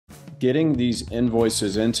getting these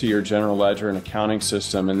invoices into your general ledger and accounting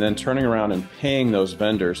system and then turning around and paying those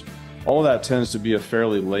vendors, all of that tends to be a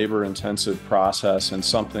fairly labor-intensive process and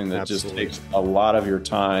something that just takes a lot of your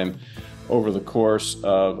time over the course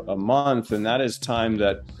of a month. And that is time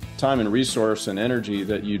and resource and energy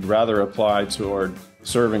that you'd rather apply toward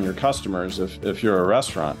serving your customers if you're a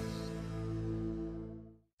restaurant.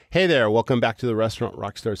 Hey there, welcome back to the Restaurant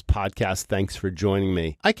Rockstars podcast. Thanks for joining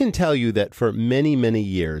me. I can tell you that for many, many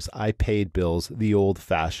years, I paid bills the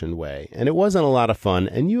old-fashioned way, and it wasn't a lot of fun,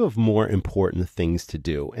 and you have more important things to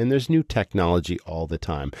do, and there's new technology all the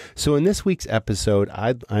time. So in this week's episode,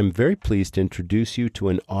 I'm very pleased to introduce you to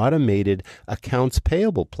an automated accounts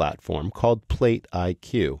payable platform called Plate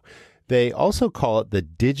IQ. They also call it the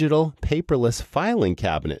digital paperless filing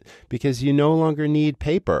cabinet because you no longer need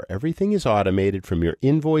paper. Everything is automated from your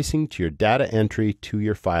invoicing to your data entry to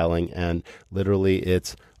your filing, and literally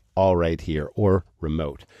it's all right here or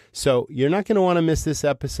remote. So you're not going to want to miss this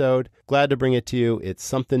episode. Glad to bring it to you. It's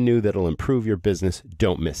something new that'll improve your business.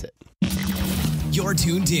 Don't miss it. You're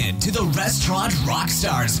tuned in to the Restaurant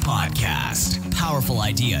Rockstars podcast. Powerful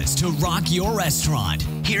ideas to rock your restaurant.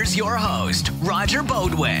 Here's your host, Roger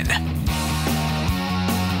Bodwin.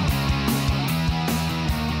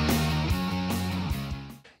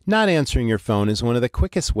 Not answering your phone is one of the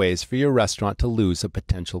quickest ways for your restaurant to lose a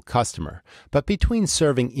potential customer. But between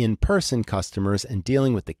serving in-person customers and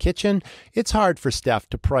dealing with the kitchen, it's hard for staff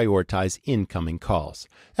to prioritize incoming calls.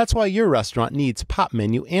 That's why your restaurant needs Pop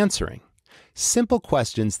Menu answering. Simple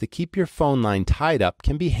questions that keep your phone line tied up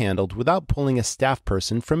can be handled without pulling a staff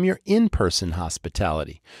person from your in-person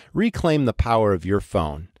hospitality. Reclaim the power of your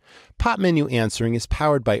phone. Pop Menu answering is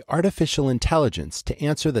powered by artificial intelligence to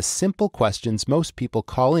answer the simple questions most people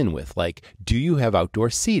call in with, like, do you have outdoor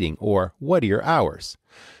seating, or what are your hours?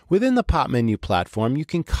 Within the Pop Menu platform, you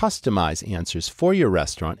can customize answers for your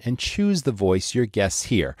restaurant and choose the voice your guests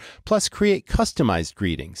hear, plus create customized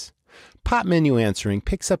greetings. Pop Menu answering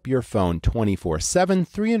picks up your phone 24/7,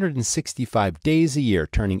 365 days a year,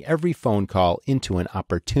 turning every phone call into an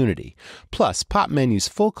opportunity. Plus, Pop Menu's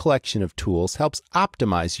full collection of tools helps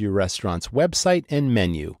optimize your restaurant's website and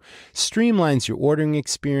menu, streamlines your ordering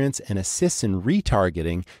experience, and assists in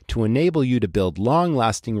retargeting to enable you to build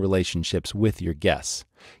long-lasting relationships with your guests.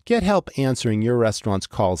 Get help answering your restaurant's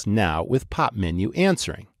calls now with Pop Menu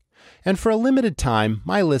answering. And for a limited time,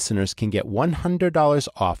 my listeners can get $100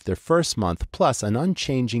 off their first month plus an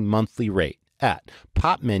unchanging monthly rate at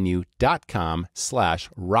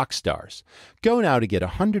popmenu.com/rockstars. Go now to get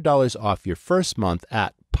 $100 off your first month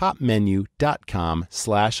at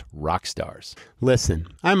popmenu.com/rockstars. Listen,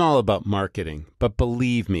 I'm all about marketing, but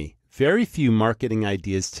believe me, very few marketing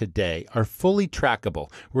ideas today are fully trackable,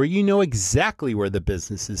 where you know exactly where the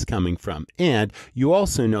business is coming from, and you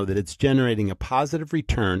also know that it's generating a positive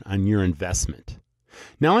return on your investment.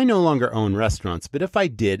 Now, I no longer own restaurants, but if I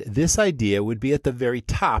did, this idea would be at the very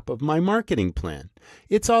top of my marketing plan.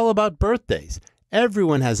 It's all about birthdays.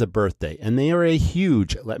 Everyone has a birthday, and they are a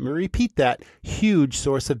huge, let me repeat that, huge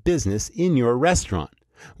source of business in your restaurant.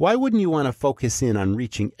 Why wouldn't you want to focus in on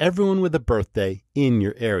reaching everyone with a birthday in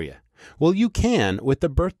your area? Well, you can with the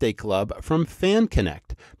Birthday Club from Fan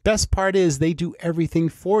Connect. Best part is they do everything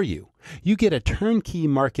for you. You get a turnkey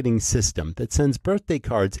marketing system that sends birthday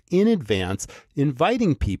cards in advance,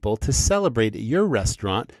 inviting people to celebrate at your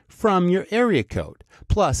restaurant from your area code,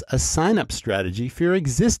 plus a sign-up strategy for your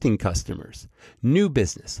existing customers. New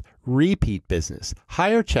business, repeat business,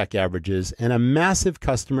 higher check averages, and a massive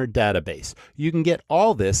customer database. You can get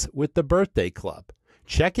all this with the Birthday Club.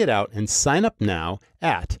 Check it out and sign up now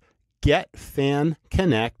at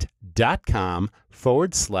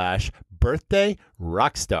getfanconnect.com/birthday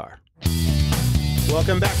rockstar.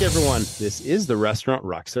 Welcome back, everyone. This is the Restaurant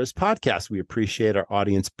Rockstars podcast. We appreciate our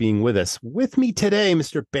audience being with us. With me today,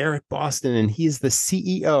 Mr. Barrett Boston, and he's the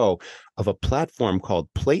CEO of a platform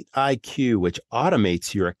called Plate IQ, which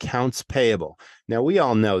automates your accounts payable. Now, we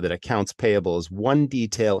all know that accounts payable is one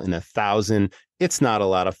detail in 1,000. It's not a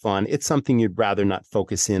lot of fun. It's something you'd rather not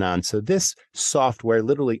focus in on. So this software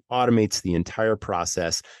literally automates the entire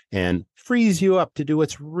process and frees you up to do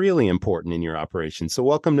what's really important in your operation. So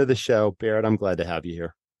welcome to the show, Barrett. I'm glad to have you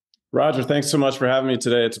here. Roger, thanks so much for having me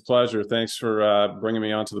today. It's a pleasure. Thanks for bringing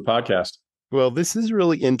me onto the podcast. Well, this is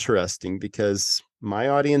really interesting because my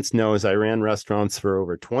audience knows I ran restaurants for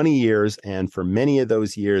over 20 years, and for many of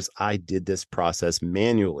those years, I did this process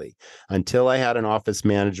manually until I had an office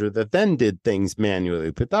manager that then did things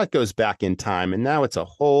manually. But that goes back in time, and now it's a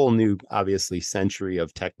whole new, obviously, century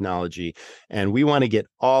of technology, and we want to get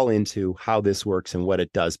all into how this works and what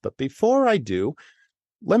it does. But before I do,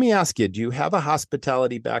 let me ask you, do you have a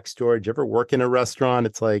hospitality backstory? Did you ever work in a restaurant?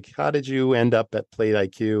 It's like, how did you end up at Plate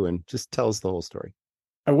IQ? And just tell us the whole story.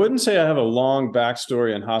 I wouldn't say I have a long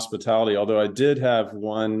backstory in hospitality, although I did have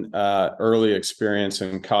one early experience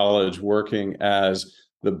in college working as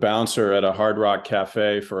the bouncer at a Hard Rock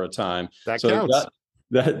Cafe for a time. That So counts.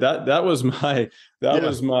 that was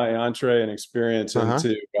my entree and experience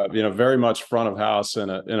into very much front of house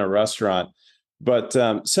in a restaurant.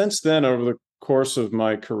 But since then, over the course of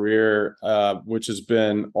my career, which has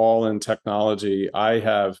been all in technology, I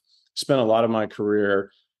have spent a lot of my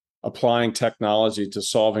career applying technology to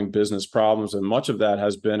solving business problems. And much of that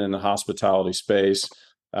has been in the hospitality space.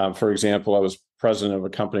 For example, I was president of a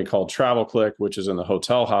company called Travel Click, which is in the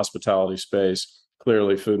hotel hospitality space,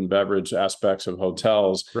 clearly food and beverage aspects of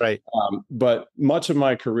hotels. Right. But much of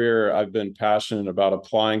my career, I've been passionate about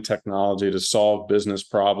applying technology to solve business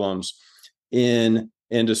problems in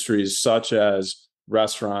industries such as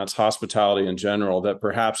restaurants, hospitality in general, that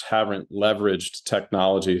perhaps haven't leveraged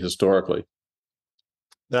technology historically.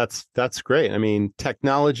 That's great. I mean,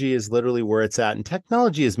 technology is literally where it's at, and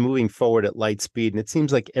technology is moving forward at light speed. And it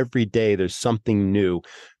seems like every day there's something new.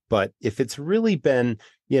 But if it's really been,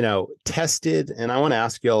 tested, and I want to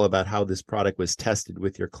ask you all about how this product was tested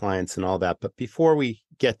with your clients and all that. But before we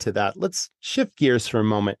get to that, let's shift gears for a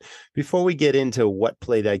moment. Before we get into what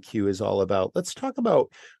Plate IQ is all about, let's talk about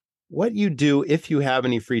what you do if you have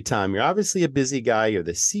any free time. You're obviously a busy guy. You're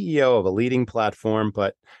the CEO of a leading platform,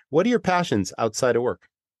 but what are your passions outside of work?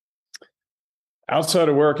 Outside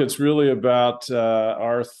of work, it's really about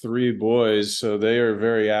our three boys. So they are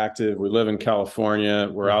very active. We live in California.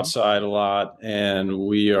 We're outside a lot, and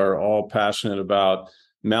we are all passionate about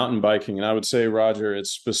mountain biking. And I would say, Roger,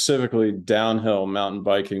 it's specifically downhill mountain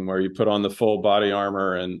biking, where you put on the full body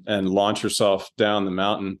armor and launch yourself down the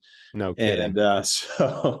mountain. No kidding. And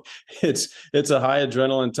so it's a high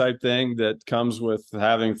adrenaline type thing that comes with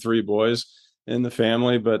having three boys in the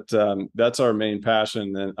family, but that's our main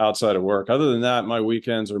passion and outside of work. Other than that, my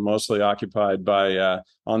weekends are mostly occupied by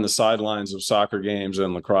on the sidelines of soccer games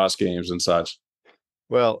and lacrosse games and such.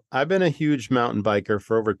 Well, I've been a huge mountain biker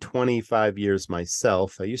for over 25 years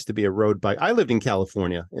myself. I used to be a road bike. I lived in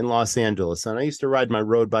California, in Los Angeles, and I used to ride my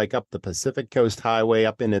road bike up the Pacific Coast Highway,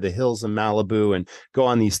 up into the hills of Malibu, and go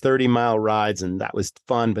on these 30-mile rides, and that was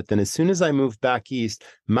fun. But then as soon as I moved back east,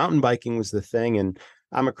 mountain biking was the thing, and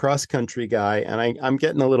I'm a cross-country guy, and I'm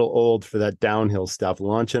getting a little old for that downhill stuff,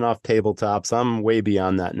 launching off tabletops. I'm way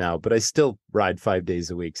beyond that now, but I still ride 5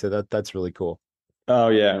 days a week, so that's really cool. Oh,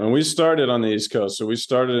 yeah. And we started on the East Coast. So we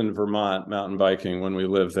started in Vermont mountain biking when we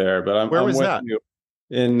lived there. But Where was with that? you.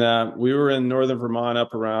 We were in northern Vermont,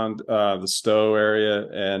 up around the Stowe area,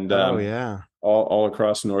 and all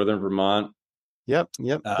across northern Vermont. Yep.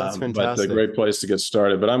 That's fantastic. But it's a great place to get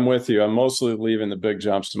started. But I'm with you. I'm mostly leaving the big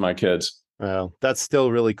jumps to my kids. Well, that's still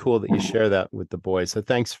really cool that you share that with the boys. So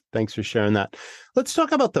thanks for sharing that. Let's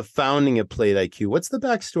talk about the founding of Plate IQ. What's the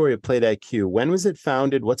backstory of Plate IQ? When was it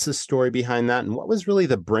founded? What's the story behind that? And what was really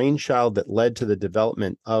the brainchild that led to the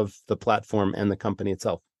development of the platform and the company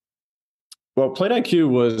itself? Well, Plate IQ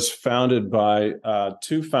was founded by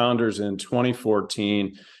two founders in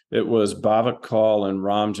 2014. It was Bhavik Kaul and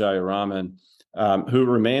Ram Jayaraman, who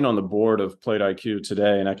remain on the board of Plate IQ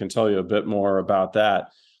today. And I can tell you a bit more about that.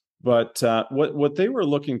 But what they were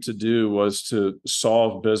looking to do was to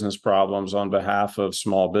solve business problems on behalf of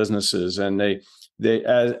small businesses. And they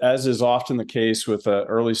as is often the case with an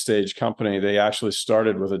early stage company, they actually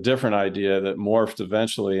started with a different idea that morphed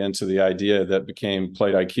eventually into the idea that became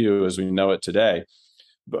Plate IQ as we know it today.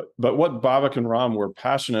 But what Bhavik and Ram were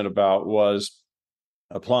passionate about was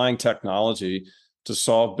applying technology to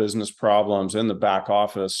solve business problems in the back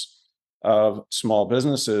office of small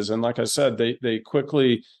businesses. And like I said, they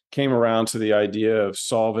quickly came around to the idea of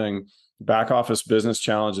solving back office business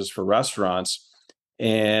challenges for restaurants.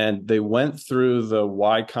 And they went through the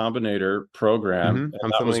Y Combinator program.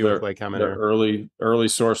 I'm familiar with Y Combinator. Their early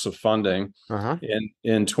source of funding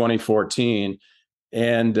in 2014.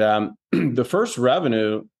 And the first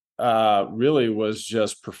revenue really was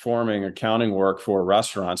just performing accounting work for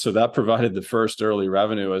restaurants. So that provided the first early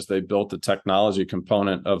revenue as they built the technology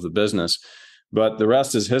component of the business. But the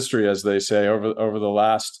rest is history, as they say. Over the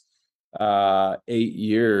last 8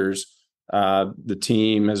 years, the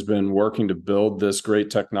team has been working to build this great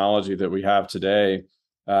technology that we have today,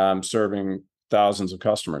 serving thousands of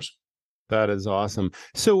customers. That is awesome.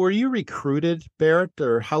 So were you recruited, Barrett,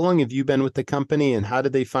 or how long have you been with the company, and how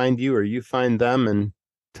did they find you or you find them? And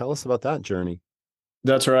tell us about that journey.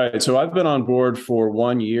 That's right. So I've been on board for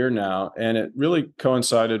 1 year now, and it really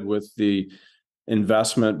coincided with the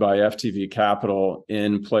investment by FTV Capital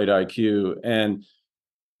in Plate IQ. And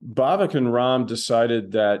Bhavik and Ram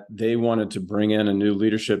decided that they wanted to bring in a new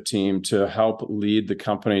leadership team to help lead the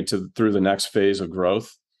company through the next phase of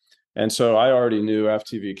growth. And so I already knew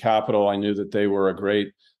FTV Capital. I knew that they were a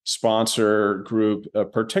great sponsor group,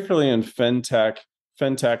 particularly in fintech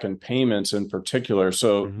and payments in particular.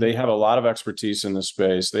 So they have a lot of expertise in this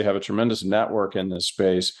space. They have a tremendous network in this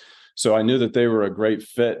space. So I knew that they were a great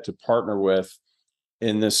fit to partner with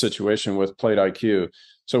in this situation with Plate IQ.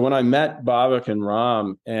 So when I met Bhavik and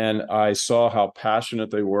Ram and I saw how passionate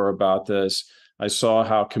they were about this, I saw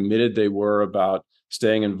how committed they were about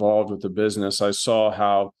staying involved with the business. I saw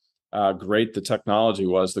how great the technology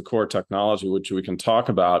was, the core technology, which we can talk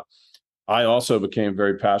about. I also became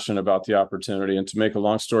very passionate about the opportunity. And to make a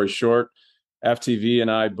long story short, FTV and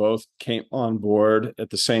I both came on board at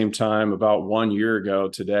the same time about 1 year ago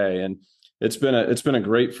today. And it's been a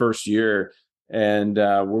great first year. And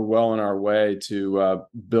we're well on our way to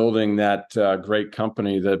building that great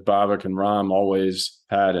company that Bhavik and Ram always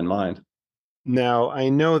had in mind. Now, I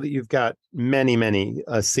know that you've got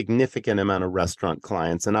a significant amount of restaurant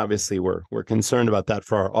clients, and obviously we're concerned about that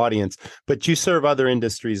for our audience, but you serve other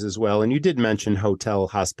industries as well. And you did mention hotel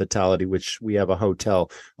hospitality, which we have a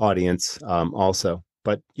hotel audience also.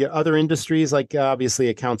 But yeah, other industries like obviously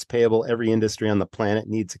accounts payable, every industry on the planet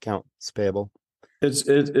needs accounts payable.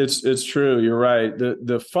 It's true. You're right.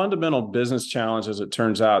 The fundamental business challenge, as it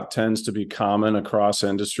turns out, tends to be common across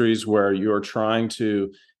industries where you're trying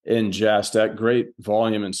to ingest at great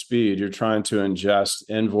volume and speed. You're trying to ingest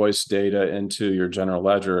invoice data into your general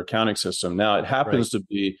ledger accounting system. Now, it happens to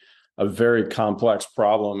be a very complex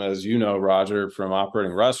problem, as you know, Roger, from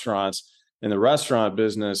operating restaurants. In the restaurant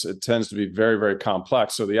business, it tends to be very, very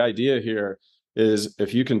complex. So the idea here is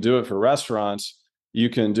if you can do it for restaurants, you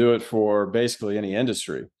can do it for basically any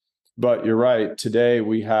industry. But you're right. Today,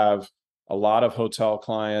 we have a lot of hotel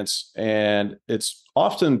clients, and it's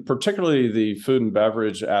often particularly the food and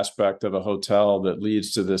beverage aspect of a hotel that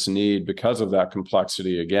leads to this need because of that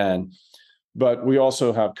complexity again. But we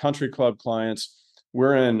also have country club clients.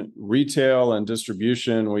 We're in retail and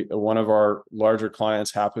distribution. One of our larger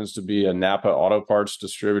clients happens to be a Napa Auto Parts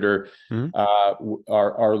distributor.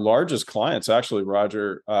 Our largest clients, actually,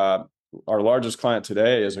 Roger, our largest client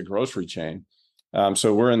today is a grocery chain.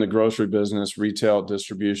 So we're in the grocery business, retail,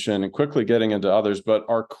 distribution, and quickly getting into others. But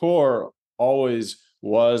our core always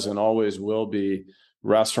was and always will be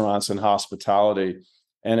restaurants and hospitality.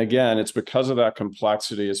 And again, it's because of that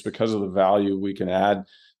complexity. It's because of the value we can add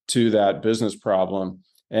to that business problem.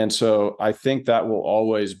 And so I think that will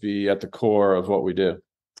always be at the core of what we do.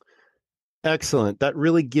 Excellent. That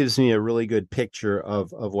really gives me a really good picture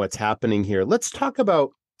of what's happening here. Let's talk about,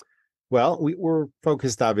 well, we're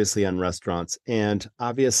focused obviously on restaurants. And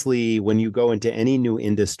obviously, when you go into any new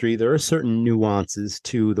industry, there are certain nuances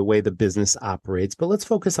to the way the business operates. But let's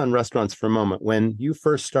focus on restaurants for a moment. When you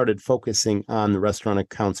first started focusing on the Restaurant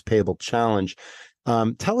Accounts Payable Challenge,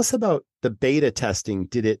 tell us about the beta testing.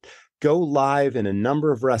 Did it go live in a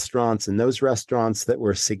number of restaurants, and those restaurants that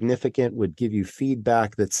were significant would give you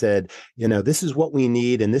feedback that said, this is what we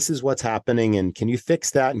need and this is what's happening, and can you fix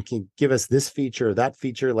that and can you give us this feature or that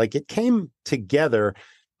feature? Like, it came together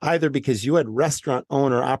either because you had restaurant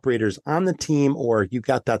owner operators on the team or you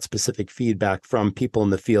got that specific feedback from people in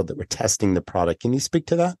the field that were testing the product. Can you speak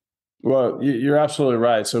to that? Well, you're absolutely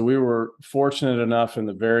right. So we were fortunate enough in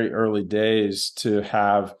the very early days to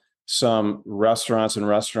have some restaurants and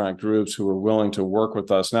restaurant groups who were willing to work with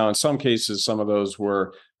us. Now, in some cases, some of those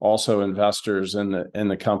were also investors in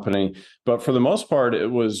the company, but for the most part, it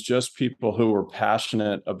was just people who were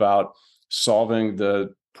passionate about solving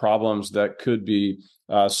the problems that could be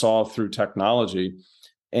solved through technology.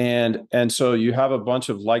 And so you have a bunch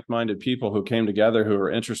of like-minded people who came together who are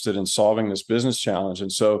interested in solving this business challenge.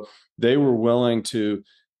 And so they were willing to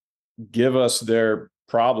give us their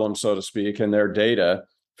problem, so to speak, and their data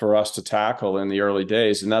for us to tackle in the early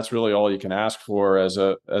days. And that's really all you can ask for as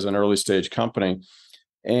an early stage company.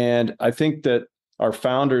 And I think that our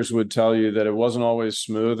founders would tell you that it wasn't always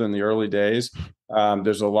smooth in the early days.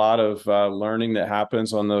 There's a lot of learning that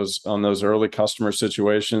happens on those early customer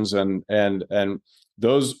situations, and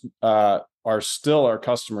those are still our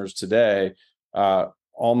customers today,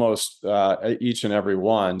 almost each and every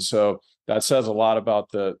one. So that says a lot about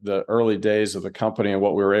the early days of the company and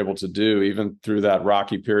what we were able to do, even through that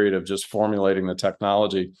rocky period of just formulating the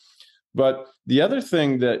technology. But the other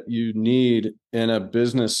thing that you need in a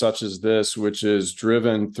business such as this, which is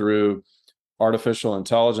driven through artificial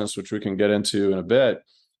intelligence, which we can get into in a bit,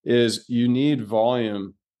 is you need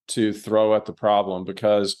volume to throw at the problem,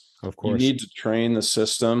 because of course you need to train the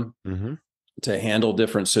system. to handle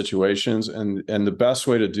different situations. And the best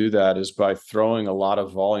way to do that is by throwing a lot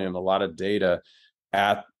of volume, a lot of data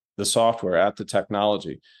at the software, at the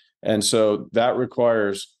technology. And so that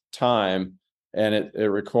requires time, and it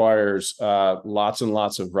requires lots and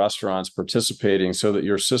lots of restaurants participating so that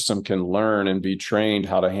your system can learn and be trained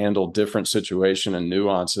how to handle different situation and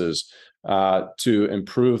nuances to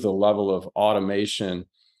improve the level of automation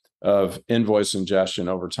of invoice ingestion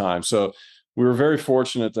over time. So we were very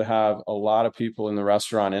fortunate to have a lot of people in the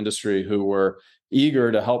restaurant industry who were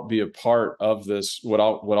eager to help be a part of this, what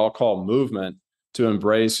I'll call movement, to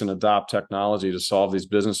embrace and adopt technology to solve these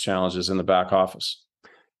business challenges in the back office.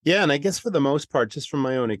 Yeah, and I guess for the most part, just from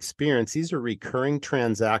my own experience, these are recurring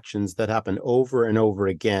transactions that happen over and over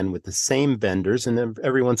again with the same vendors. And then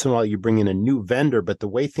every once in a while, you bring in a new vendor. But the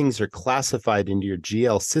way things are classified into your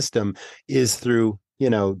GL system is through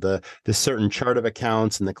the certain chart of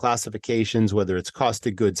accounts and the classifications, whether it's cost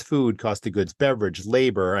of goods food, cost of goods beverage,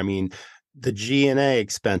 labor. I mean, the G&A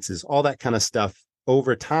expenses, all that kind of stuff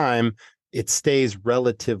over time. It stays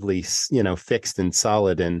relatively, fixed and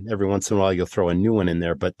solid. And every once in a while, you'll throw a new one in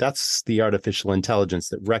there. But that's the artificial intelligence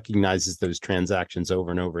that recognizes those transactions over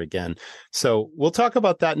and over again. So we'll talk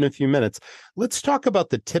about that in a few minutes. Let's talk about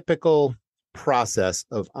the typical process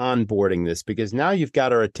of onboarding this, because now you've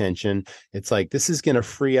got our attention. It's like, this is going to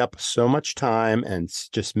free up so much time and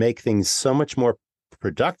just make things so much more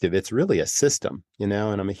productive. It's really a system, and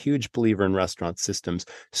I'm a huge believer in restaurant systems.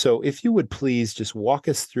 So if you would please just walk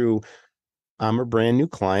us through, I'm a brand new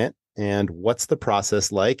client, and what's the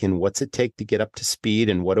process like, and what's it take to get up to speed,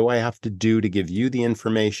 and what do I have to do to give you the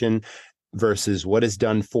information versus what is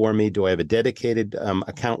done for me? Do I have a dedicated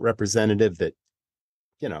account representative that,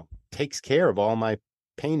 takes care of all my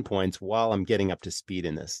pain points while I'm getting up to speed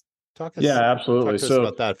in this? Absolutely. Talk to us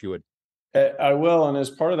about that, if you would. I will. And as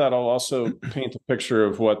part of that, I'll also paint a picture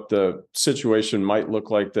of what the situation might look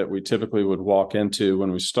like that we typically would walk into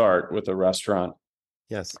when we start with a restaurant.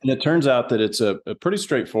 Yes. And it turns out that it's a pretty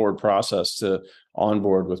straightforward process to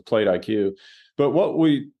onboard with Plate IQ. But what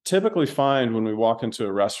we typically find when we walk into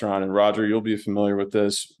a restaurant, and Roger, you'll be familiar with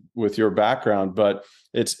this with your background, but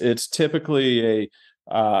it's typically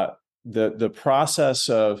the process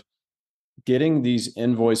of getting these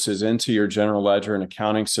invoices into your general ledger and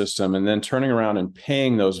accounting system, and then turning around and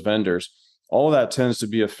paying those vendors. All of that tends to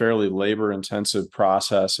be a fairly labor-intensive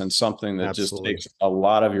process, and something that Absolutely. just takes a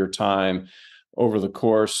lot of your time over the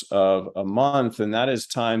course of a month. And that is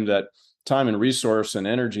time and resource and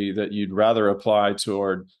energy that you'd rather apply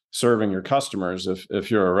toward serving your customers if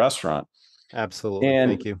you're a restaurant. Absolutely.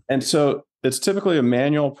 Thank you. And so it's typically a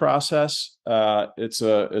manual process. It's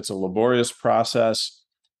a laborious process.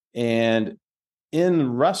 And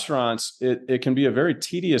in restaurants, it can be a very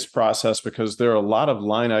tedious process because there are a lot of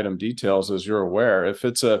line item details, as you're aware. If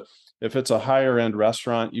it's a higher end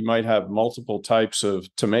restaurant, you might have multiple types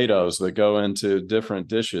of tomatoes that go into different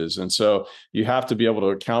dishes. And so you have to be able to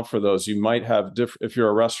account for those. You might have if you're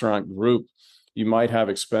a restaurant group, you might have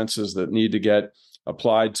expenses that need to get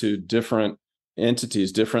applied to different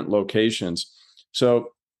entities, different locations. So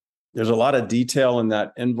there's a lot of detail in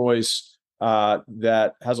that invoice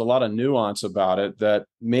that has a lot of nuance about it that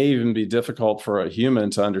may even be difficult for a human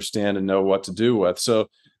to understand and know what to do with. So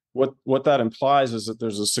what that implies is that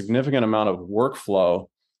there's a significant amount of workflow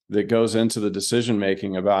that goes into the decision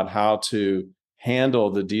making about how to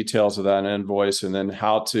handle the details of that invoice, and then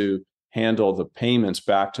how to handle the payments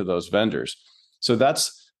back to those vendors. So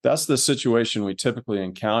that's the situation we typically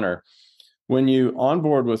encounter. When you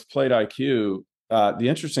onboard with Plate IQ, the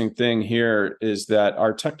interesting thing here is that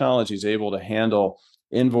our technology is able to handle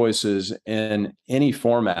invoices in any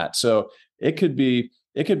format. So it could be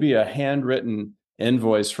a handwritten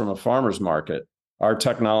invoice from a farmer's market. Our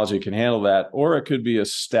technology can handle that, or it could be a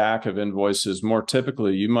stack of invoices. More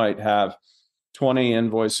typically, you might have 20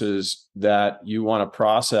 invoices that you want to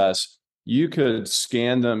process. You could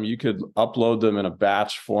scan them, you could upload them in a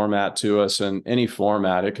batch format to us in any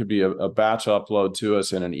format. It could be a batch upload to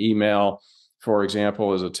us in an email, for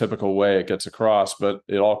example, is a typical way it gets across, but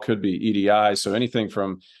it all could be EDI. So anything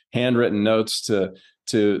from handwritten notes to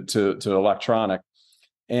electronic.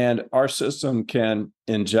 And our system can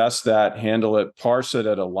ingest that, handle it, parse it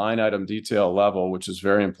at a line item detail level, which is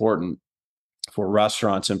very important for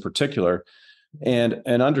restaurants in particular, and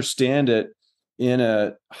understand it in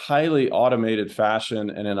a highly automated fashion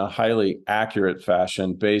and in a highly accurate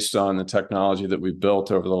fashion based on the technology that we've built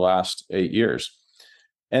over the last 8 years.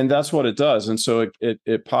 And that's what it does. And so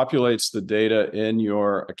it populates the data in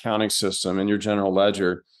your accounting system, in your general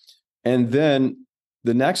ledger. And then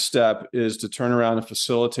the next step is to turn around and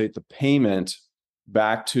facilitate the payment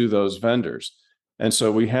back to those vendors. And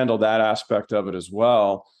so we handle that aspect of it as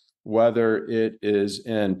well, whether it is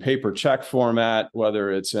in paper check format,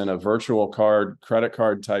 whether it's in a virtual card, credit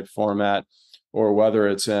card type format, or whether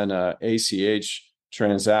it's in a ACH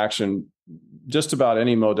transaction, just about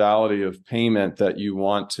any modality of payment that you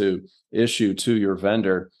want to issue to your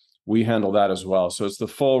vendor, we handle that as well. So it's the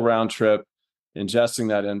full round trip, ingesting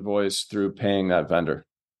that invoice through paying that vendor.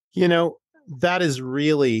 That is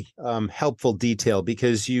really helpful detail,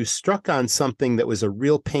 because you struck on something that was a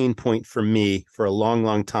real pain point for me for a long,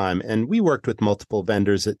 long time. And we worked with multiple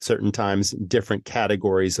vendors at certain times, different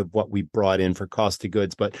categories of what we brought in for cost of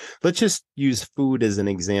goods. But let's just use food as an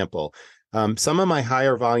example. Some of my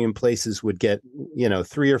higher volume places would get,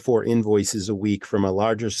 3 or 4 invoices a week from a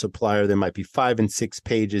larger supplier. There might be 5 and 6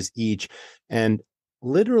 pages each. And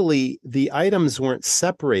literally, the items weren't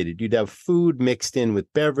separated. You'd have food mixed in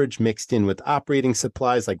with beverage, mixed in with operating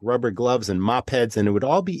supplies like rubber gloves and mop heads, and it would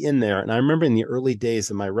all be in there. And I remember in the early days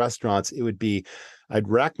of my restaurants, I'd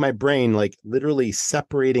rack my brain, like literally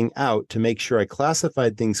separating out to make sure I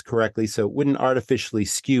classified things correctly so it wouldn't artificially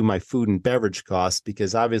skew my food and beverage costs,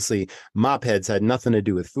 because obviously mop heads had nothing to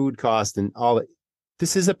do with food cost and all.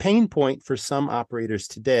 This is a pain point for some operators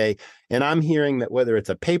today. And I'm hearing that whether it's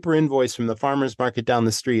a paper invoice from the farmer's market down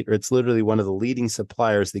the street, or it's literally one of the leading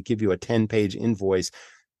suppliers that give you a 10-page invoice,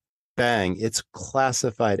 bang, it's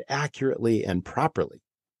classified accurately and properly.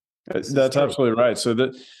 That's absolutely right. So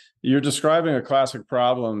that you're describing a classic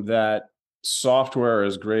problem that software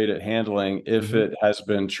is great at handling if it has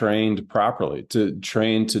been trained properly, to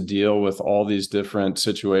deal with all these different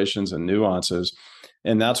situations and nuances.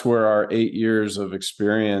 And that's where our 8 years of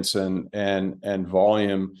experience and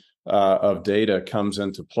volume of data comes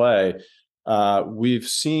into play. We've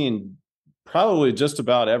seen probably just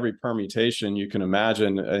about every permutation you can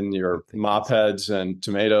imagine in your mop heads and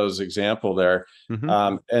tomatoes example there.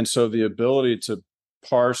 And so the ability to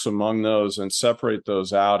parse among those and separate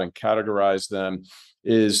those out and categorize them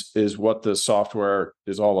is what the software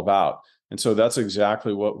is all about. And so that's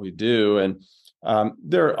exactly what we do. And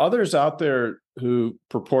there are others out there who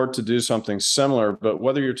purport to do something similar, but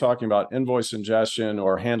whether you're talking about invoice ingestion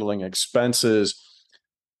or handling expenses,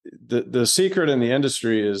 the secret in the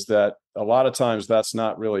industry is that a lot of times that's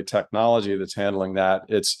not really technology that's handling that.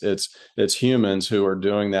 It's humans who are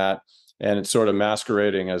doing that, and it's sort of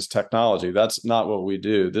masquerading as technology. That's not what we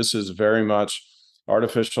do. This is very much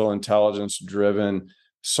artificial intelligence driven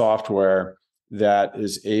software that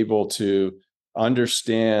is able to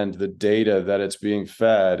understand the data that it's being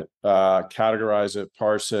fed, categorize it,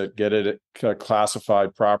 parse it, get it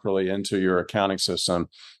classified properly into your accounting system.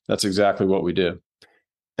 That's exactly what we do.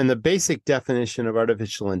 And the basic definition of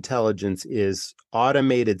artificial intelligence is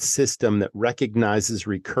automated system that recognizes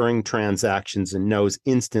recurring transactions and knows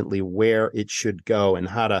instantly where it should go and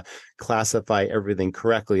how to classify everything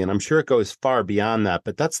correctly. And I'm sure it goes far beyond that,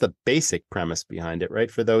 but that's the basic premise behind it, right?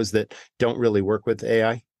 For those that don't really work with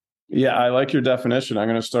AI. Yeah, I like your definition. I'm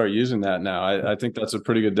going to start using that now. I think that's a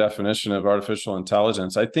pretty good definition of artificial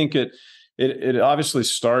intelligence. I think it obviously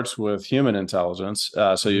starts with human intelligence.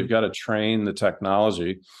 So you've got to train the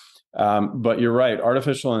technology. But you're right.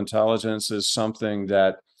 Artificial intelligence is something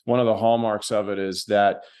that one of the hallmarks of it is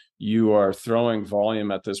that you are throwing volume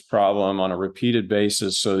at this problem on a repeated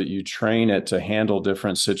basis so that you train it to handle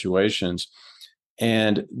different situations.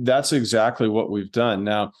 And that's exactly what we've done.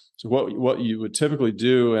 Now, so what you would typically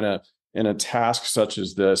do in a task such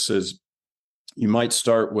as this is you might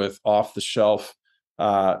start with off-the-shelf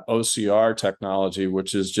OCR technology,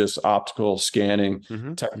 which is just optical scanning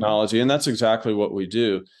technology. And that's exactly what we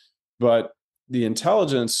do. But the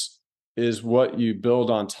intelligence is what you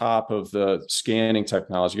build on top of the scanning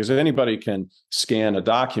technology, because anybody can scan a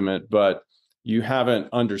document, but you haven't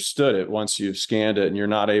understood it once you've scanned it, and you're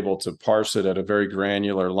not able to parse it at a very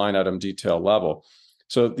granular line item detail level.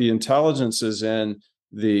 So the intelligence is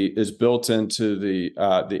built into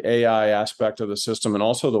the AI aspect of the system, and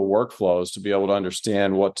also the workflows to be able to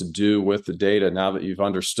understand what to do with the data now that you've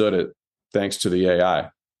understood it, thanks to the AI.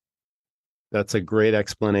 That's a great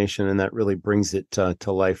explanation, and that really brings it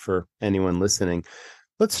to life for anyone listening.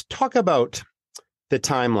 Let's talk about the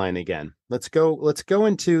timeline again. Let's go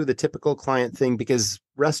into the typical client thing, because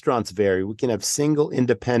restaurants vary. We can have single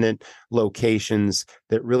independent locations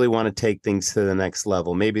that really want to take things to the next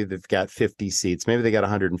level. Maybe they've got 50 seats. Maybe they got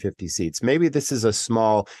 150 seats. Maybe this is a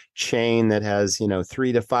small chain that has,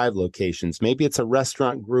 3 to 5 locations. Maybe it's a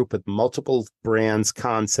restaurant group with multiple brands,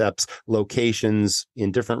 concepts, locations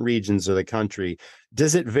in different regions of the country.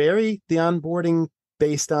 Does it vary, the onboarding,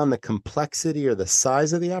 based on the complexity or the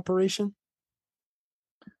size of the operation?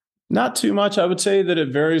 Not too much. I would say that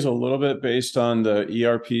it varies a little bit based on the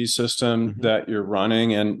ERP system that you're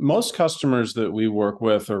running. And most customers that we work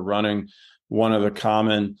with are running one of the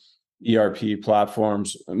common ERP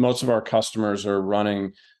platforms. Most of our customers are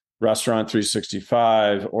running Restaurant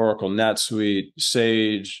 365, Oracle NetSuite,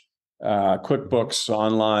 Sage, QuickBooks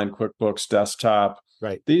Online, QuickBooks Desktop.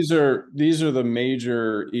 Right. These are the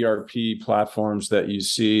major ERP platforms that you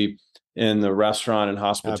see in the restaurant and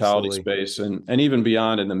hospitality space, and even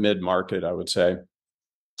beyond in the mid-market, I would say.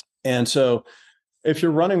 And so if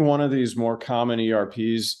you're running one of these more common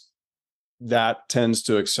ERPs, that tends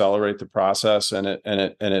to accelerate the process, and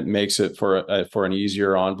it makes it for an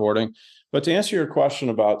easier onboarding. But to answer your question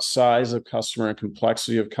about size of customer and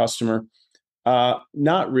complexity of customer,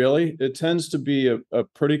 not really. It tends to be a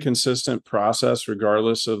pretty consistent process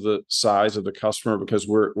regardless of the size of the customer, because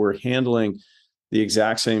we're handling the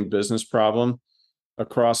exact same business problem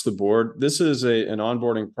across the board. This is an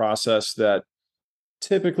onboarding process that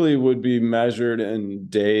typically would be measured in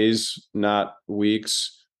days, not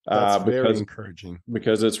weeks. That's very encouraging,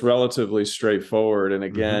 because it's relatively straightforward. And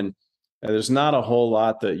again, there's not a whole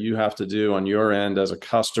lot that you have to do on your end as a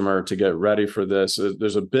customer to get ready for this.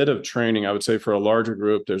 There's a bit of training, I would say, for a larger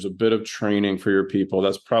group. There's a bit of training for your people.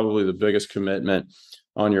 That's probably the biggest commitment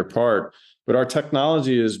on your part. But our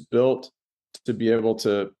technology is built to be able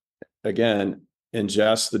to, again,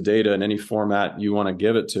 ingest the data in any format you want to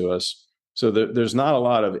give it to us. So there's not a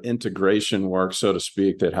lot of integration work, so to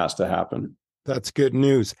speak, that has to happen. That's good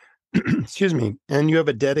news. Excuse me. And you have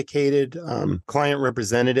a dedicated client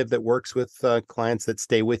representative that works with clients that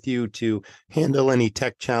stay with you to handle any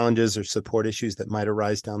tech challenges or support issues that might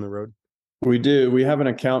arise down the road? We do. We have an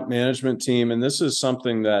account management team, and this is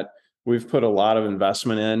something that we've put a lot of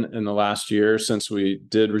investment in the last year, since we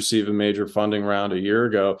did receive a major funding round a year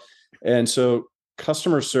ago. And so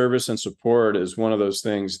customer service and support is one of those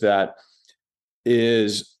things that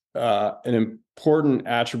is an important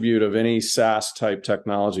attribute of any SaaS type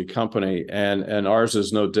technology company. And ours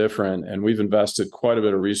is no different. And we've invested quite a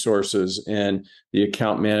bit of resources in the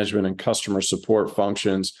account management and customer support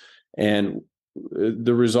functions. And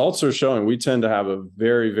the results are showing we tend to have a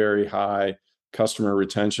very, very high customer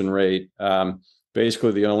retention rate.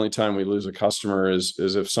 Basically, the only time we lose a customer is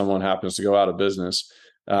if someone happens to go out of business.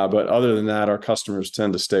 But other than that, our customers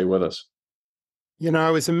tend to stay with us. You know,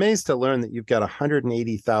 I was amazed to learn that you've got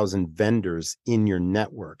 180,000 vendors in your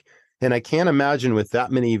network. And I can't imagine with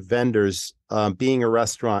that many vendors, being a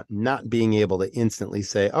restaurant, not being able to instantly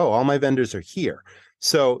say, oh, all my vendors are here.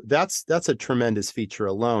 So that's a tremendous feature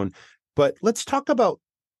alone. But let's talk about,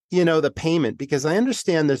 the payment, because I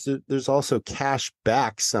understand there's also cash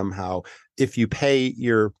back somehow if you pay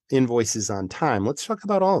your invoices on time. Let's talk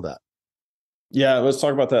about all of that. Yeah, let's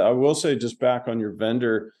talk about that. I will say, just back on your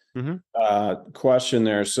vendor question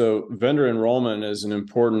there. So vendor enrollment is an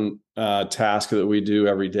important task that we do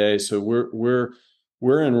every day. So we're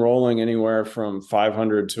enrolling anywhere from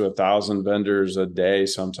 500 to 1,000 vendors a day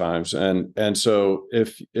sometimes. And so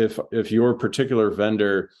if your particular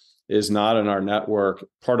vendor is not in our network,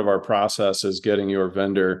 part of our process is getting your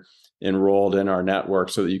vendor enrolled in our network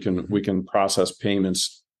so that we can process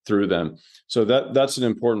payments through them. So that's an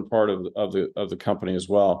important part of the company as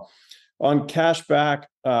well. On cashback,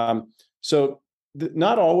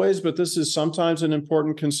 not always, but this is sometimes an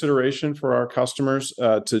important consideration for our customers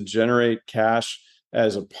to generate cash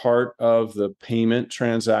as a part of the payment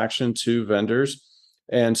transaction to vendors.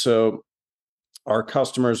 And so our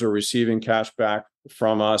customers are receiving cash back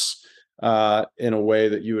from us in a way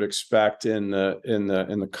that you would expect in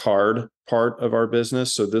the card part of our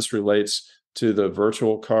business. So this relates to the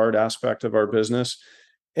virtual card aspect of our business.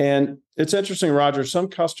 And it's interesting, Roger, some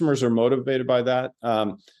customers are motivated by that.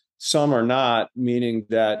 Some are not, meaning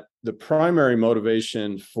that the primary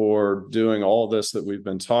motivation for doing all this that we've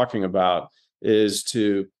been talking about is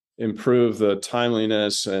to improve the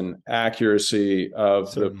timeliness and accuracy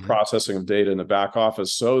of the processing of data in the back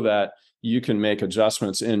office, so that you can make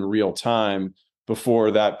adjustments in real time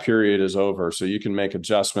before that period is over. So you can make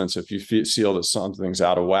adjustments if you feel that something's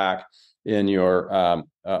out of whack in your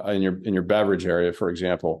beverage area, for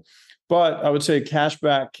example. But I would say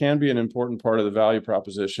cashback can be an important part of the value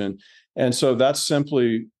proposition. And so that's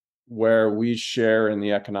simply where we share in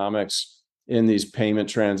the economics in these payment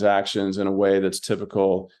transactions in a way that's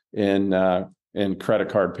typical in credit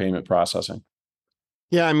card payment processing.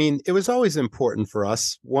 Yeah, I mean, it was always important for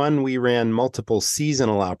us. One, we ran multiple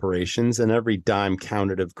seasonal operations, and every dime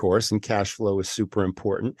counted, of course, and cash flow was super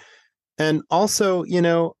important. And also, in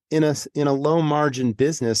a low margin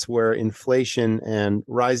business where inflation and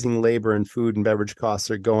rising labor and food and beverage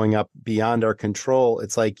costs are going up beyond our control,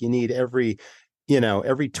 it's like you need every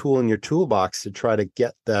every tool in your toolbox to try to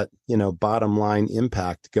get that, bottom line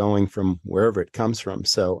impact going from wherever it comes from.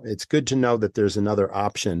 So it's good to know that there's another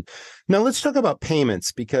option. Now let's talk about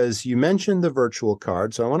payments, because you mentioned the virtual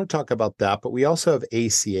card. So I want to talk about that, but we also have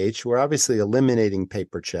ACH. We're obviously eliminating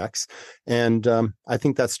paper checks. And I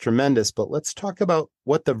think that's tremendous, but let's talk about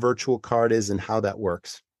what the virtual card is and how that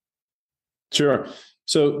works. Sure.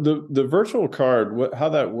 So the virtual card, how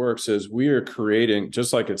that works is we are creating,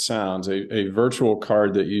 just like it sounds, a virtual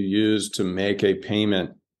card that you use to make a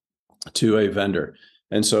payment to a vendor.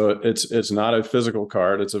 And so it's not a physical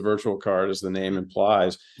card, it's a virtual card, as the name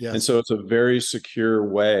implies. Yes. And so it's a very secure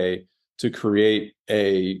way to create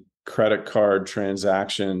a credit card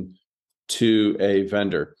transaction to a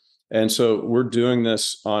vendor. And so we're doing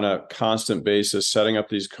this on a constant basis, setting up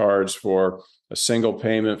these cards for a single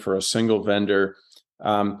payment for a single vendor.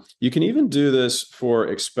 You can even do this for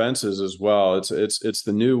expenses as well. It's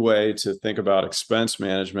the new way to think about expense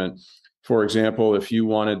management. For example, if you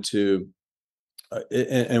wanted to,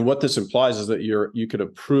 and what this implies is that you could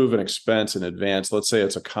approve an expense in advance. Let's say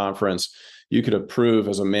it's a conference. You could approve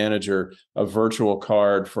as a manager a virtual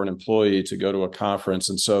card for an employee to go to a conference.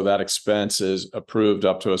 And so that expense is approved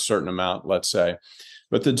up to a certain amount, let's say.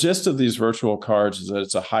 But the gist of these virtual cards is that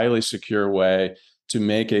it's a highly secure way to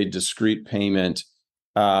make a discrete payment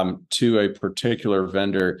to a particular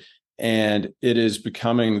vendor. And it is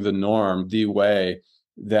becoming the norm, the way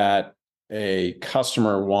that a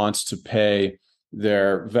customer wants to pay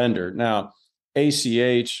their vendor. Now,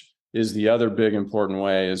 ACH is the other big important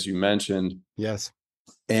way, as you mentioned. Yes.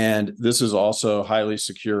 And this is also a highly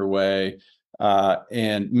secure way.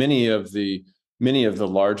 And many of the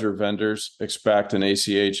larger vendors expect an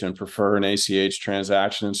ACH and prefer an ACH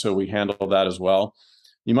transaction. And so we handle that as well.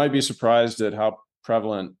 You might be surprised at how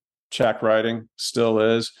prevalent check writing still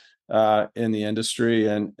is in the industry.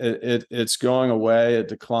 And it's going away. It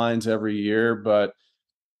declines every year, but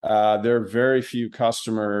there are very few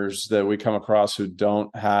customers that we come across who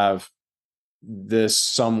don't have this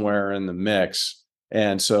somewhere in the mix.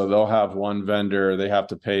 And so they'll have one vendor, they have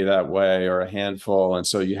to pay that way, or a handful. And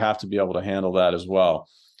so you have to be able to handle that as well.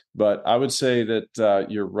 But I would say that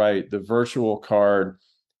you're right. The virtual card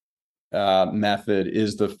method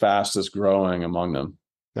is the fastest growing among them.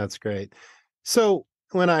 That's great. So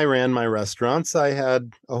when I ran my restaurants, I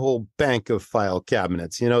had a whole bank of file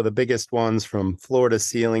cabinets, the biggest ones from floor to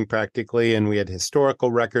ceiling practically. And we had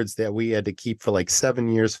historical records that we had to keep for like 7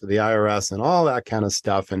 years for the IRS and all that kind of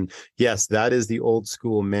stuff. And yes, that is the old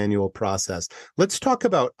school manual process. Let's talk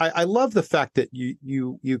about, I love the fact that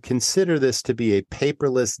you consider this to be a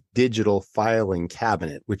paperless digital filing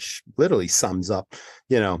cabinet, which literally sums up,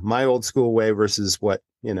 my old school way versus what,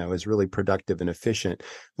 is really productive and efficient.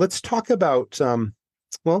 Let's talk about,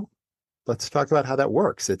 let's talk about how that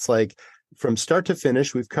works. It's like from start to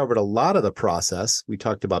finish, we've covered a lot of the process. We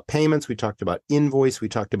talked about payments, we talked about invoice, we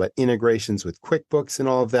talked about integrations with QuickBooks and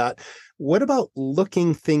all of that. What about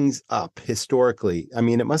looking things up historically? I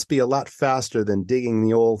mean, it must be a lot faster than digging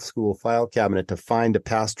the old school file cabinet to find a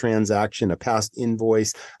past transaction, a past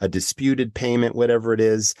invoice, a disputed payment, whatever it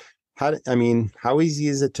is. How easy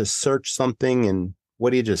is it to search something, and what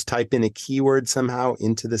do you just type in a keyword somehow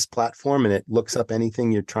into this platform and it looks up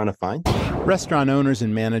anything you're trying to find? Restaurant owners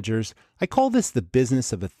and managers, I call this the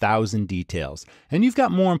business of 1,000 details, and you've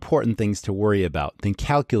got more important things to worry about than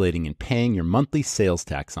calculating and paying your monthly sales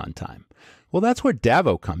tax on time. Well, that's where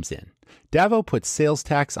Davo comes in. Davo puts sales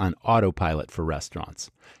tax on autopilot for restaurants.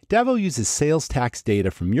 Davo uses sales tax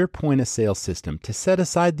data from your point of sale system to set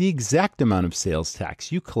aside the exact amount of sales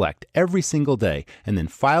tax you collect every single day, and then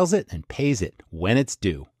files it and pays it when it's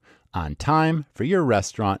due, on time for your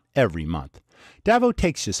restaurant every month. Davo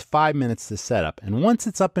takes just 5 minutes to set up, and once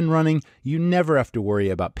it's up and running, you never have to worry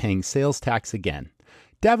about paying sales tax again.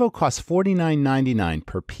 Davo costs $49.99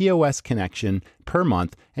 per POS connection per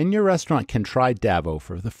month, and your restaurant can try Davo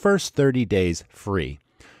for the first 30 days free.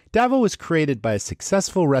 Davo was created by a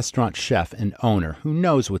successful restaurant chef and owner who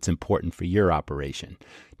knows what's important for your operation.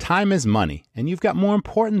 Time is money, and you've got more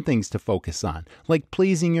important things to focus on, like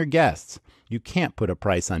pleasing your guests. You can't put a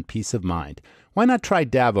price on peace of mind. Why not try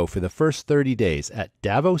Davo for the first 30 days at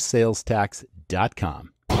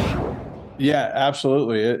davosalestax.com? Yeah,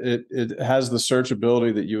 absolutely. It has the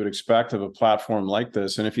searchability that you would expect of a platform like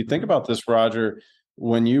this. And if you think about this, Roger,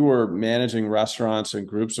 when you were managing restaurants and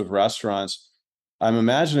groups of restaurants, I'm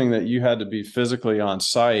imagining that you had to be physically on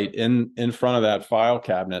site in front of that file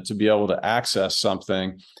cabinet to be able to access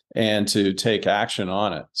something and to take action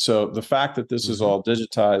on it. So the fact that this is all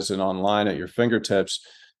digitized and online at your fingertips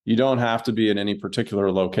you don't have to be in any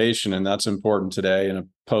particular location. And that's important today in a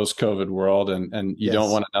post-COVID world. And you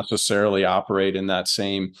don't want to necessarily operate in that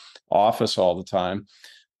same office all the time.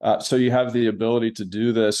 So you have the ability to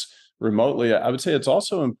do this remotely. I would say it's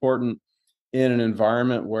also important in an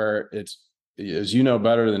environment where it's, as you know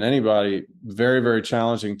better than anybody, very, very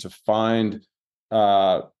challenging to find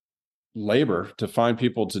labor, to find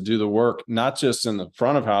people to do the work, not just in the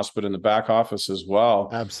front of house, but in the back office as well.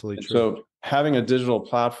 Absolutely true. So having a digital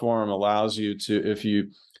platform allows you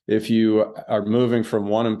to, if you are moving from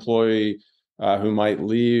one employee who might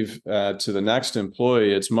leave to the next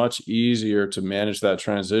employee, it's much easier to manage that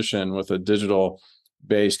transition with a digital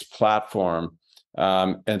based platform.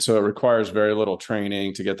 And so it requires very little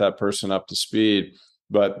training to get that person up to speed.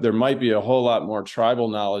 But there might be a whole lot more tribal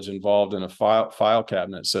knowledge involved in a file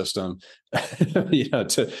cabinet system,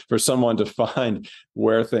 for someone to find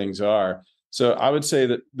where things are. So I would say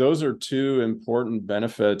that those are two important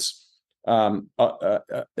benefits, in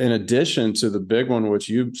addition to the big one, which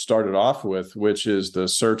you started off with, which is the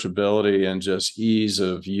searchability and just ease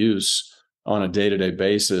of use on a day-to-day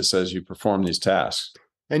basis as you perform these tasks.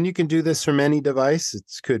 And you can do this from any device. It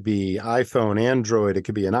could be iPhone, Android, it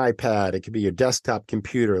could be an iPad, it could be your desktop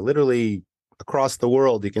computer. Literally across the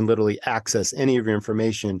world, you can literally access any of your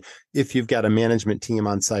information. If you've got a management team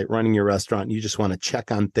on site running your restaurant, you just want to check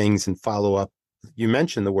on things and follow up. You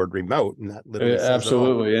mentioned the word remote, and that literally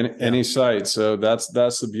absolutely any site. So that's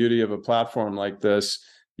the beauty of a platform like this.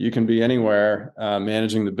 You can be anywhere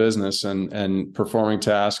managing the business and performing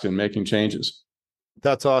tasks and making changes.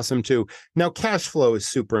 That's awesome too. Now, cash flow is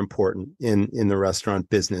super important in the restaurant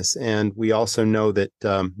business. And we also know that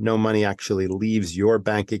no money actually leaves your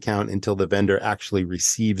bank account until the vendor actually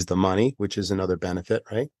receives the money, which is another benefit,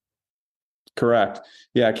 right? Correct.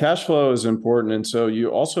 Yeah, cash flow is important. And so you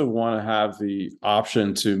also want to have the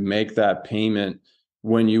option to make that payment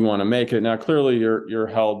when you want to make it. Now, clearly you're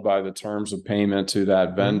held by the terms of payment to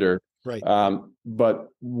that vendor. Right. But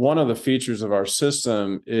one of the features of our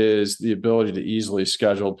system is the ability to easily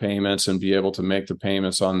schedule payments and be able to make the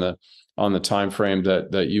payments on the time frame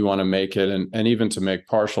that you want to make it, and even to make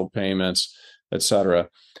partial payments, et cetera.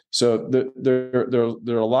 So there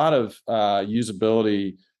are a lot of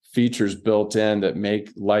usability features built in that make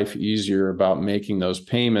life easier about making those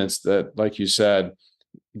payments that, like you said,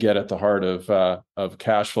 get at the heart of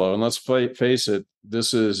cash flow. And let's face it,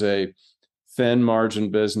 this is a thin margin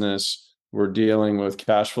business. We're dealing with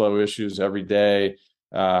cash flow issues every day,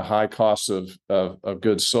 high costs of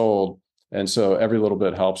goods sold. And so every little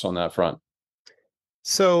bit helps on that front.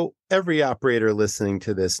 So every operator listening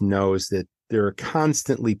to this knows that there are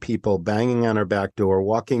constantly people banging on our back door,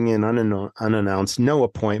 walking in unannounced, no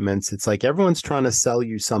appointments. It's like everyone's trying to sell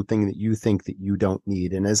you something that you think that you don't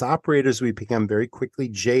need. And as operators, we become very quickly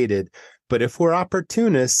jaded. But if we're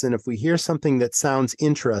opportunists and if we hear something that sounds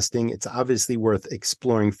interesting, it's obviously worth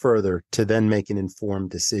exploring further to then make an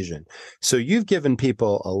informed decision. So you've given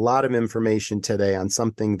people a lot of information today on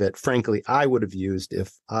something that, frankly, I would have used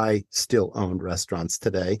if I still owned restaurants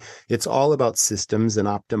today. It's all about systems and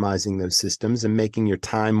optimizing those systems and making your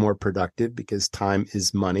time more productive, because time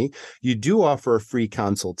is money. You do offer a free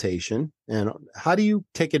consultation. And how do you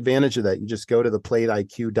take advantage of that? You just go to the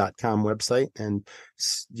plateiq.com website and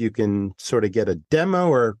you can sort of get a demo,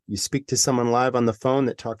 or you speak to someone live on the phone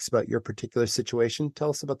that talks about your particular situation.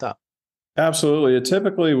 Tell us about that. Absolutely. It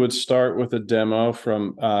typically would start with a demo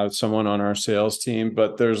from someone on our sales team,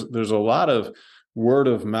 but there's a lot of word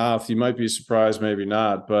of mouth. You might be surprised, maybe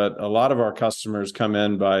not, but a lot of our customers come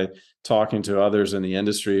in by talking to others in the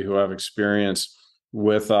industry who have experience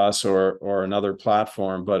with us or another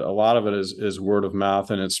platform. But a lot of it is word of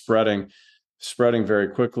mouth, and it's spreading very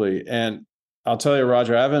quickly. And I'll tell you,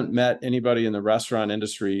 Roger, I haven't met anybody in the restaurant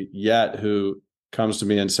industry yet who comes to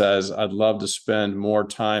me and says, I'd love to spend more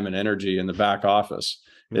time and energy in the back office.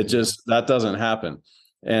 That doesn't happen.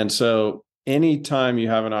 And so anytime you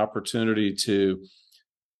have an opportunity to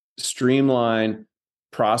streamline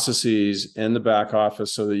processes in the back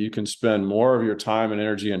office so that you can spend more of your time and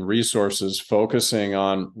energy and resources focusing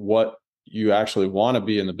on what you actually want to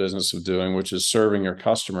be in the business of doing, which is serving your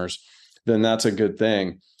customers, then that's a good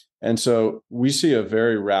thing. And so we see a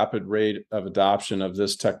very rapid rate of adoption of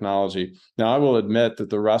this technology. Now, I will admit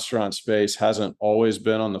that the restaurant space hasn't always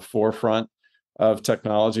been on the forefront of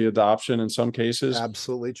technology adoption in some cases.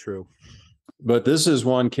 Absolutely true. But this is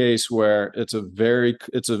one case where it's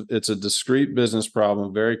a discrete business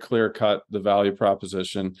problem, very clear cut, the value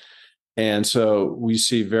proposition. And so we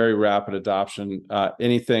see very rapid adoption,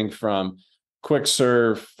 anything from quick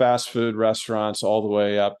serve, fast food restaurants, all the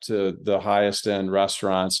way up to the highest end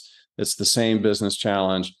restaurants. It's the same business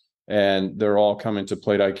challenge. and they're all coming to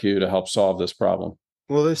Plate IQ to help solve this problem.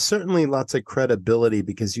 Well, there's certainly lots of credibility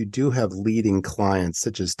because you do have leading clients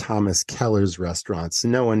such as Thomas Keller's restaurants.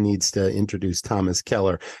 No one needs to introduce Thomas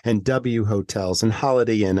Keller, and W Hotels and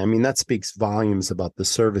Holiday Inn. I mean, that speaks volumes about the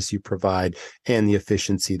service you provide and the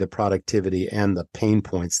efficiency, the productivity, and the pain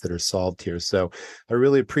points that are solved here. So I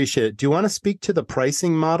really appreciate it. Do you want to speak to the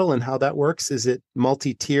pricing model and how that works? Is it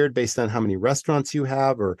multi-tiered based on how many restaurants you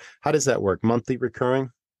have, or how does that work? Monthly recurring?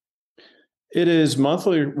 It is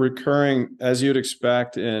monthly recurring, as you'd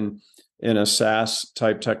expect in a SaaS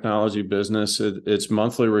type technology business. It's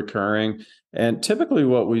monthly recurring. And typically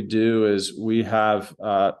what we do is we have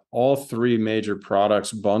all three major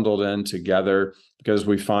products bundled in together because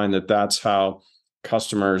we find that that's how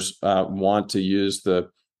customers want to use the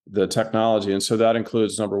technology. And so that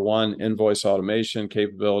includes, number one, invoice automation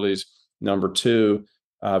capabilities, number two,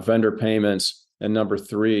 vendor payments, and number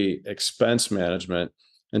three, expense management.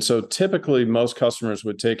 And so typically most customers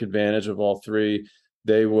would take advantage of all three.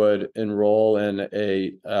 They would enroll in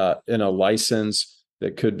a license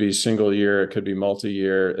that could be single year, it could be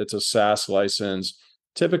multi-year. It's a SaaS license.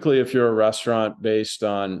 Typically, if you're a restaurant based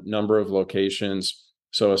on number of locations,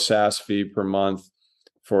 so a SaaS fee per month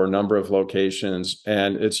for a number of locations,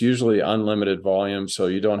 and it's usually unlimited volume, so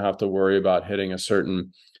you don't have to worry about hitting a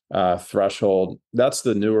certain threshold. That's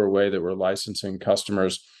the newer way that we're licensing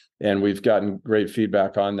customers. And we've gotten great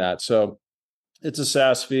feedback on that. So it's a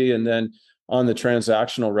SaaS fee. And then on the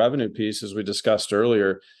transactional revenue piece, as we discussed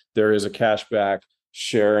earlier, there is a cashback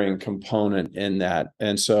sharing component in that.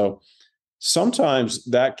 And so sometimes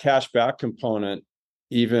that cashback component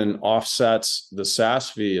even offsets the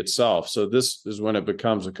SaaS fee itself. So this is when it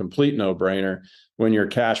becomes a complete no-brainer. When your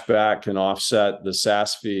cashback can offset the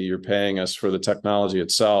SaaS fee you're paying us for the technology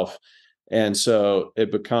itself. And so it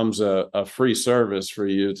becomes a free service for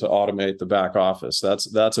you to automate the back office.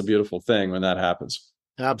 That's a beautiful thing when that happens.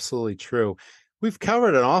 Absolutely true. We've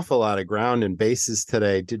covered an awful lot of ground and bases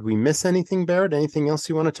today. Did we miss anything, Barrett? Anything else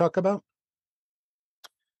you want to talk about?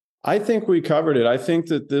 I think we covered it. I think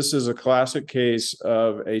that this is a classic case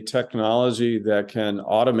of a technology that can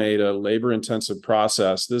automate a labor-intensive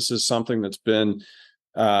process. This is something that's been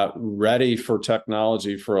ready for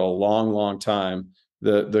technology for a long, long time.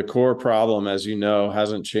 The core problem, as you know,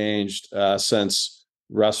 hasn't changed since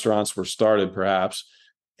restaurants were started, perhaps.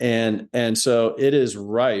 And so it is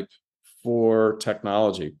ripe for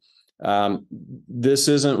technology. This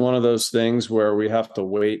isn't one of those things where we have to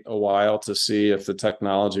wait a while to see if the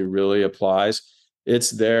technology really applies. It's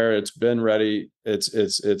there. It's been ready.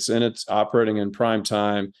 It's operating in prime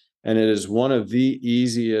time. And it is one of the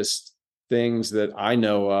easiest things that I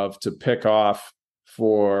know of to pick off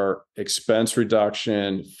for expense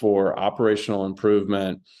reduction, for operational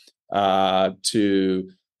improvement, to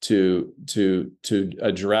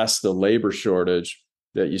address the labor shortage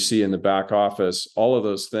that you see in the back office. All of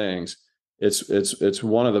those things. It's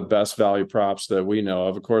one of the best value props that we know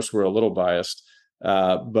of. Of course, we're a little biased,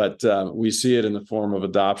 but we see it in the form of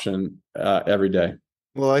adoption every day.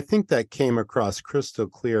 Well, I think that came across crystal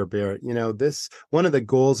clear, Barrett. You know, one of the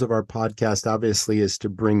goals of our podcast, obviously, is to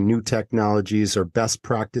bring new technologies or best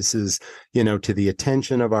practices, to the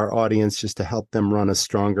attention of our audience, just to help them run a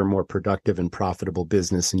stronger, more productive and profitable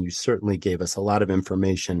business. And you certainly gave us a lot of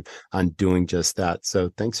information on doing just that.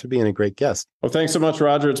 So thanks for being a great guest. Well, thanks so much,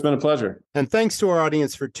 Roger. It's been a pleasure. And thanks to our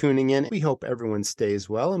audience for tuning in. We hope everyone stays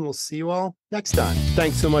well, and we'll see you all next time.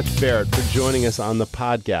 Thanks so much, Barrett, for joining us on the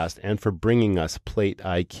podcast and for bringing us Plate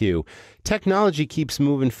IQ. Technology keeps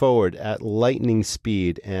moving forward at lightning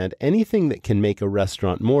speed, and anything that can make a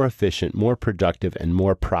restaurant more efficient, more productive, and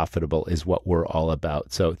more profitable is what we're all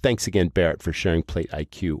about. So thanks again, Barrett, for sharing Plate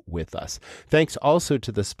IQ with us. Thanks also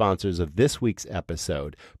to the sponsors of this week's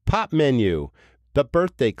episode: Pop Menu, The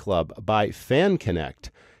Birthday Club by FanConnect,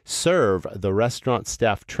 Serve, the restaurant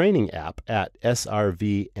staff training app at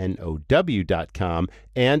srvnow.com,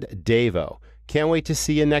 and Davo. Can't wait to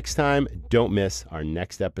see you next time. Don't miss our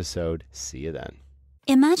next episode. See you then.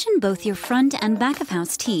 Imagine both your front and back of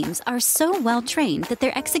house teams are so well trained that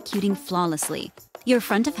they're executing flawlessly. Your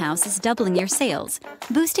front of house is doubling your sales,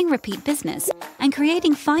 boosting repeat business, and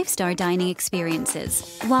creating 5-star dining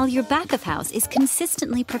experiences, while your back of house is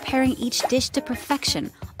consistently preparing each dish to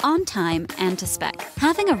perfection, on time and to spec.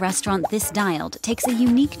 Having a restaurant this dialed takes a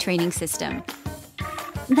unique training system.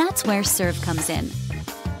 That's where Serve comes in.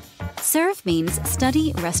 Serve means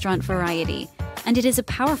Study Restaurant Variety, and it is a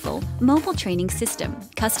powerful, mobile training system,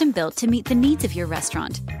 custom built to meet the needs of your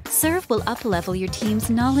restaurant. Serve will up-level your team's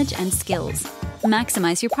knowledge and skills,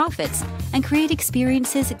 maximize your profits, and create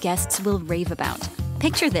experiences guests will rave about.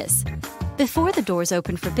 Picture this: Before the doors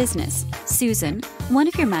open for business, Susan, one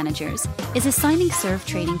of your managers, is assigning serve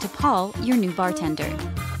training to Paul, your new bartender.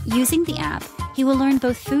 Using the app, he will learn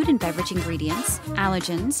both food and beverage ingredients,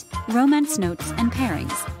 allergens, romance notes, and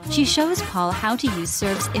pairings. She shows Paul how to use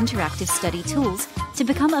Serve's interactive study tools to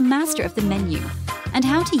become a master of the menu, and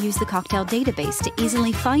how to use the cocktail database to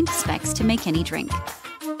easily find specs to make any drink.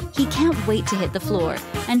 He can't wait to hit the floor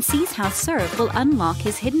and sees how Serve will unlock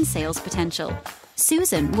his hidden sales potential.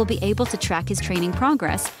 Susan will be able to track his training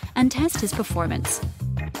progress and test his performance.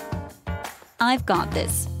 "I've got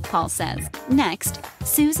this," Paul says. Next,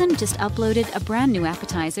 Susan just uploaded a brand new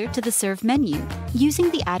appetizer to the Serve menu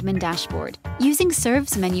using the admin dashboard. Using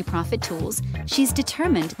Serve's menu profit tools, she's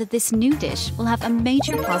determined that this new dish will have a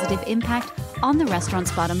major positive impact on the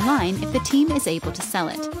restaurant's bottom line if the team is able to sell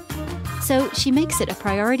it. So she makes it a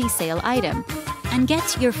priority sale item and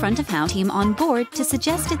gets your front of house team on board to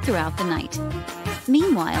suggest it throughout the night.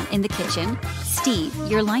 Meanwhile, in the kitchen, Steve,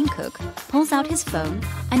 your line cook, pulls out his phone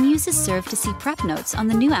and uses Serve to see prep notes on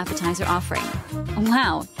the new appetizer offering.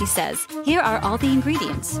 "Wow," he says, "here are all the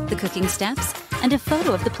ingredients, the cooking steps, and a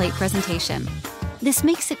photo of the plate presentation. This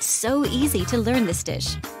makes it so easy to learn this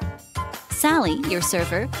dish." Sally, your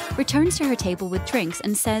server, returns to her table with drinks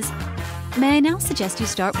and says, "May I now suggest you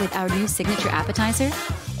start with our new signature appetizer?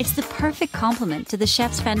 It's the perfect complement to the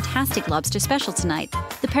chef's fantastic lobster special tonight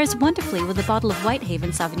that pairs wonderfully with a bottle of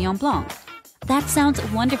Whitehaven Sauvignon Blanc." "That sounds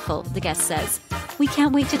wonderful," the guest says. "We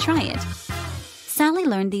can't wait to try it." Sally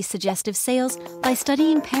learned these suggestive sales by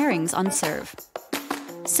studying pairings on Serve.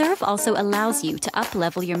 Serve also allows you to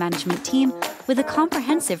up-level your management team with a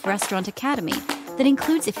comprehensive restaurant academy that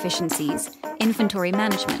includes efficiencies, inventory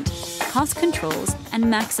management, cost controls, and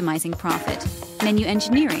maximizing profit, menu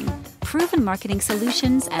engineering, proven marketing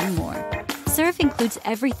solutions, and more. Serve includes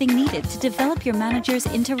everything needed to develop your managers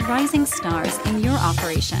into rising stars in your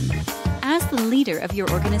operation. As the leader of your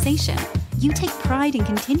organization, you take pride in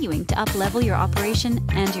continuing to up-level your operation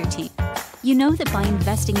and your team. You know that by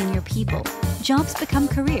investing in your people, jobs become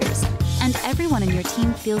careers, and everyone in your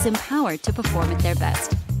team feels empowered to perform at their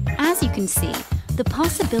best. As you can see, the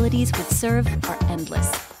possibilities with Serve are endless.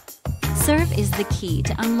 Serve is the key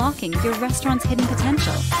to unlocking your restaurant's hidden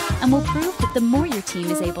potential and will prove that the more your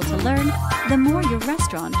team is able to learn, the more your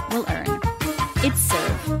restaurant will earn. It's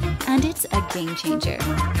Serve, and it's a game changer.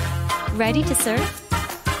 Ready to serve?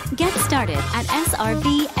 Get started at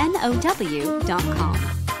srvnow.com.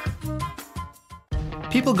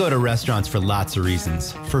 People go to restaurants for lots of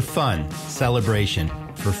reasons. For fun, celebration,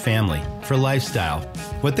 for family, for lifestyle.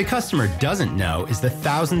 What the customer doesn't know is the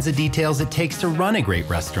thousands of details it takes to run a great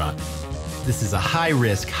restaurant. This is a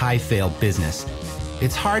high-risk, high-fail business.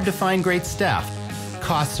 It's hard to find great staff.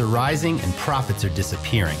 Costs are rising and profits are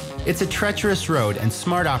disappearing. It's a treacherous road and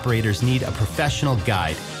smart operators need a professional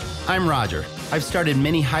guide. I'm Roger. I've started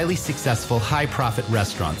many highly successful, high-profit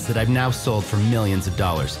restaurants that I've now sold for millions of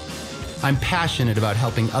dollars. I'm passionate about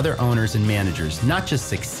helping other owners and managers not just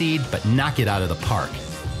succeed, but knock it out of the park.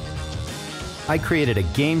 I created a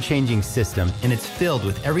game-changing system, and it's filled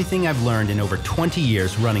with everything I've learned in over 20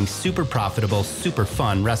 years running super profitable, super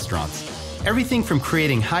fun restaurants. Everything from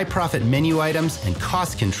creating high-profit menu items and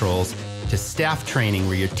cost controls, to staff training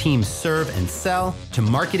where your teams serve and sell, to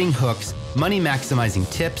marketing hooks, money-maximizing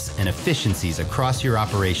tips, and efficiencies across your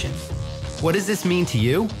operation. What does this mean to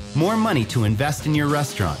you? More money to invest in your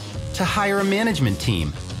restaurant, to hire a management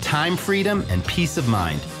team, time freedom, and peace of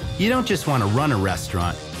mind. You don't just want to run a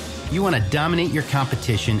restaurant. You want to dominate your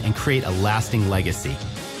competition and create a lasting legacy.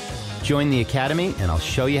 Join the Academy and I'll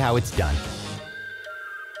show you how it's done.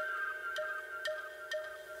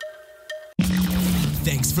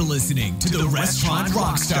 Thanks for listening to the Restaurant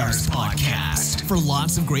Rockstars podcast. For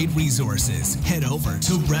lots of great resources, head over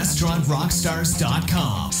to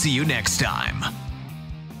restaurantrockstars.com. See you next time.